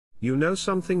You know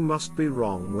something must be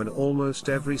wrong when almost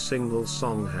every single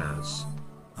song has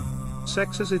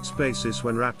sex as its basis,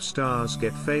 when rap stars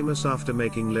get famous after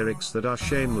making lyrics that are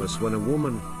shameless, when a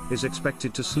woman is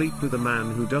expected to sleep with a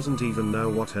man who doesn't even know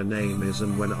what her name is,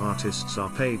 and when artists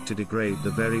are paid to degrade the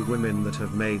very women that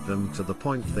have made them to the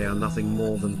point they are nothing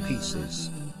more than pieces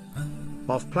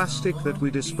of plastic that we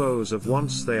dispose of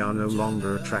once they are no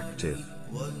longer attractive.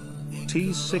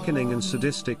 'Tis sickening and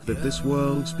sadistic that this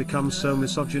world's become so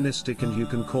misogynistic, and you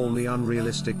can call me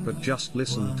unrealistic, but just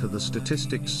listen to the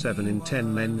statistics: 7 in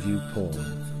 10 men view porn.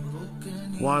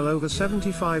 While over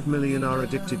 75 million are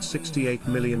addicted, 68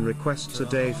 million requests a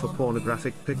day for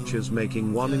pornographic pictures,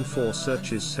 making 1 in 4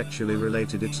 searches sexually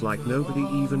related. It's like nobody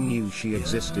even knew she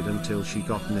existed until she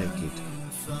got naked,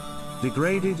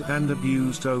 degraded and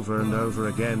abused over and over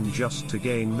again just to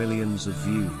gain millions of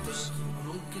views.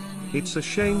 It's a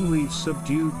shame we've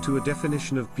subdued to a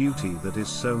definition of beauty that is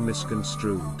so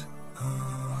misconstrued,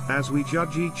 as we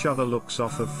judge each other looks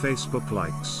off of Facebook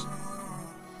likes,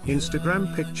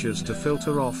 Instagram pictures to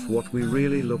filter off what we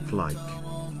really look like.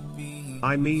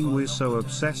 I mean, we're so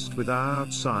obsessed with our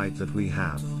outside that we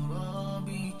have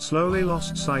slowly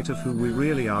lost sight of who we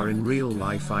really are in real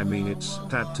life. I mean, it's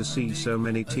sad to see so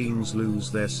many teens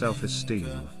lose their self-esteem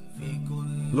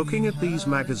looking at these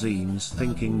magazines,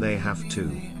 thinking they have to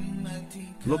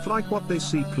look like what they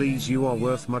see. Please, you are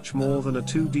worth much more than a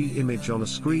 2D image on a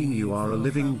screen. You are a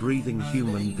living, breathing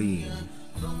human being.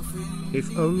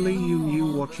 If only you knew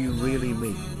what you really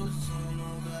mean.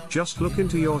 Just look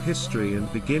into your history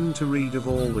and begin to read of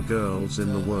all the girls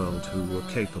in the world who were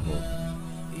capable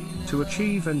to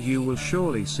achieve, and you will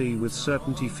surely see with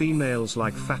certainty females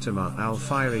like Fatima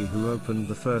al-Fayri, who opened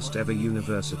the first ever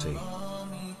university,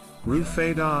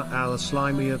 Rufaida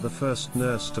al-Islamiyah, the first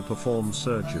nurse to perform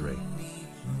surgery,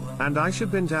 and Aisha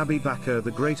bint Abi Bakr,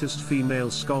 the greatest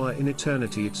female scholar in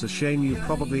eternity. It's a shame you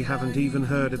probably haven't even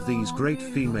heard of these great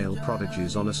female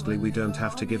prodigies. Honestly, we don't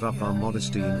have to give up our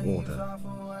modesty in order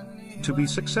to be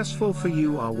successful, for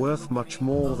you are worth much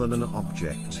more than an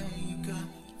object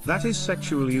that is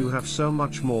sexual. You have so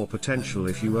much more potential.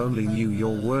 If you only knew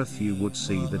your worth, you would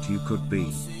see that you could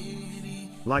be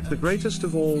like the greatest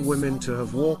of all women to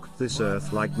have walked this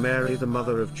earth, like Mary, the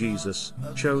mother of Jesus,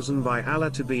 chosen by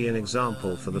Allah to be an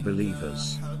example for the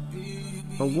believers.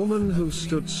 A woman who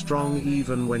stood strong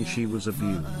even when she was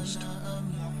abused,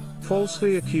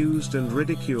 falsely accused and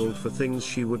ridiculed for things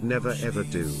she would never ever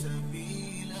do.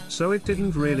 So it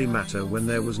didn't really matter when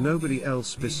there was nobody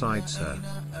else besides her,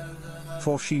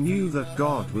 for she knew that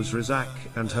God was Rizaq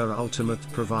and her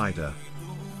ultimate provider,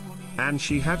 and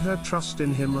she had her trust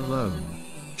in him alone.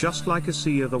 Just like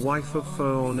Asiya, the wife of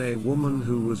Pharaoh, a woman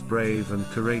who was brave and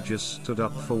courageous, stood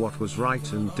up for what was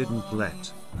right and didn't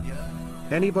let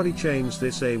anybody change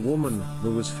this. A woman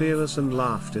who was fearless and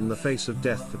laughed in the face of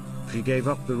death. She gave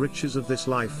up the riches of this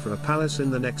life for a palace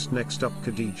in the next up.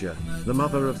 Khadija, the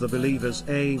mother of the believers,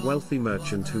 a wealthy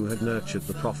merchant who had nurtured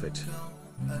the Prophet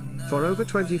for over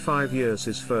 25 years,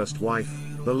 his first wife,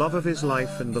 the love of his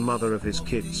life and the mother of his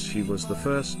kids. She was the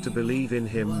first to believe in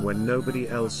him when nobody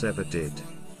else ever did.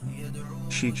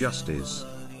 She just is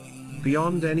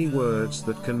beyond any words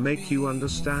that can make you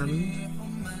understand.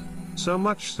 So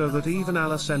much so that even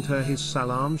Allah sent her his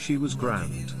salam. She was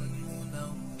grand,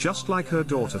 just like her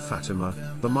daughter Fatima,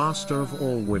 the master of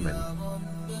all women.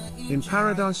 In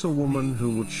paradise, a woman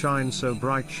who would shine so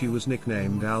bright she was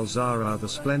nicknamed Al-Zahra, the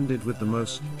splendid, with the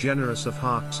most generous of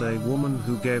hearts. A woman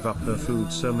who gave up her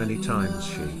food so many times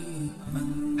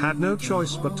she had no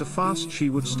choice but to fast. She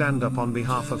would stand up on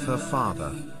behalf of her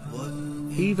father,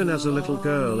 even as a little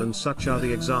girl, and such are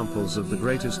the examples of the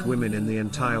greatest women in the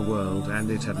entire world. And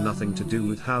it had nothing to do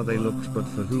with how they looked, but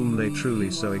for whom they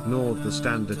truly so ignored the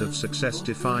standard of success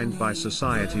defined by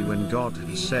society, when God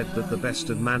has said that the best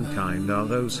of mankind are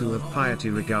those who have piety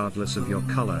regardless of your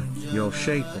color, your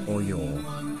shape or your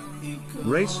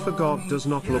race. For God does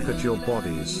not look at your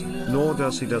bodies, nor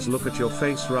does he look at your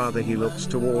face. Rather, he looks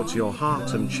towards your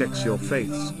heart and checks your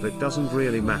faiths. It doesn't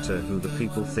really matter who the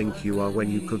people think you are when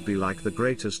you could be like the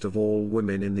greatest of all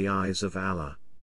women in the eyes of Allah.